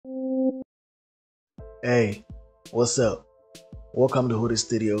Hey, what's up? Welcome to Hoodie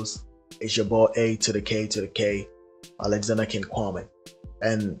Studios. It's your boy A to the K to the K, Alexander King Kwame.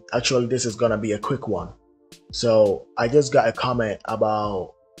 And actually, this is gonna be a quick one. So, I just got a comment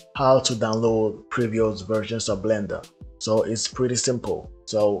about how to download previous versions of Blender. So, it's pretty simple.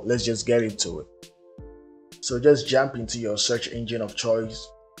 So, let's just get into it. So, just jump into your search engine of choice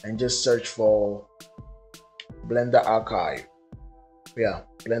and just search for Blender Archive. Yeah,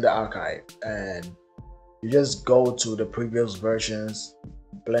 Blender Archive. And you just go to the previous versions,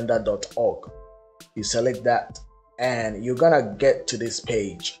 blender.org. You select that and you're gonna get to this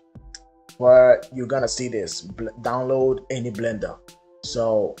page where you're gonna see this download any blender.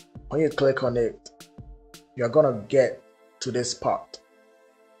 So when you click on it, you're gonna get to this part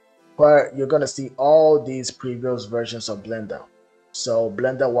where you're gonna see all these previous versions of Blender. So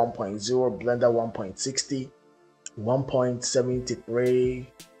Blender 1.0, Blender 1.60, 1.73,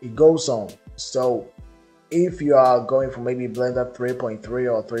 it goes on. So if you are going for maybe Blender 3.3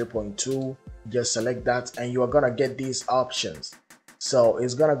 or 3.2, just select that and you are gonna get these options. So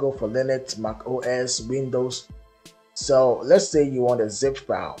it's gonna go for Linux, Mac OS, Windows. So let's say you want a zip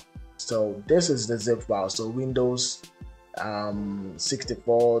file. So this is the zip file. So Windows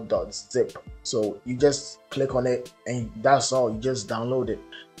 64.zip. So you just click on it and that's all. You just download it.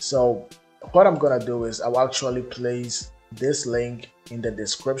 So what I'm gonna do is I'll actually place this link in the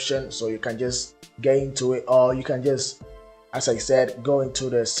description so you can just get into it, or you can just, as I said, go into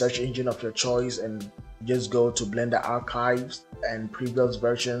the search engine of your choice and just go to Blender Archives and previous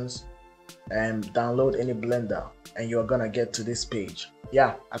versions and download any Blender and you're gonna get to this page.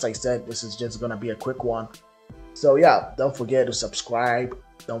 Yeah, as I said, this is just gonna be a quick one. So yeah, don't forget to subscribe,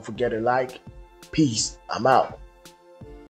 don't forget to like. Peace, I'm out.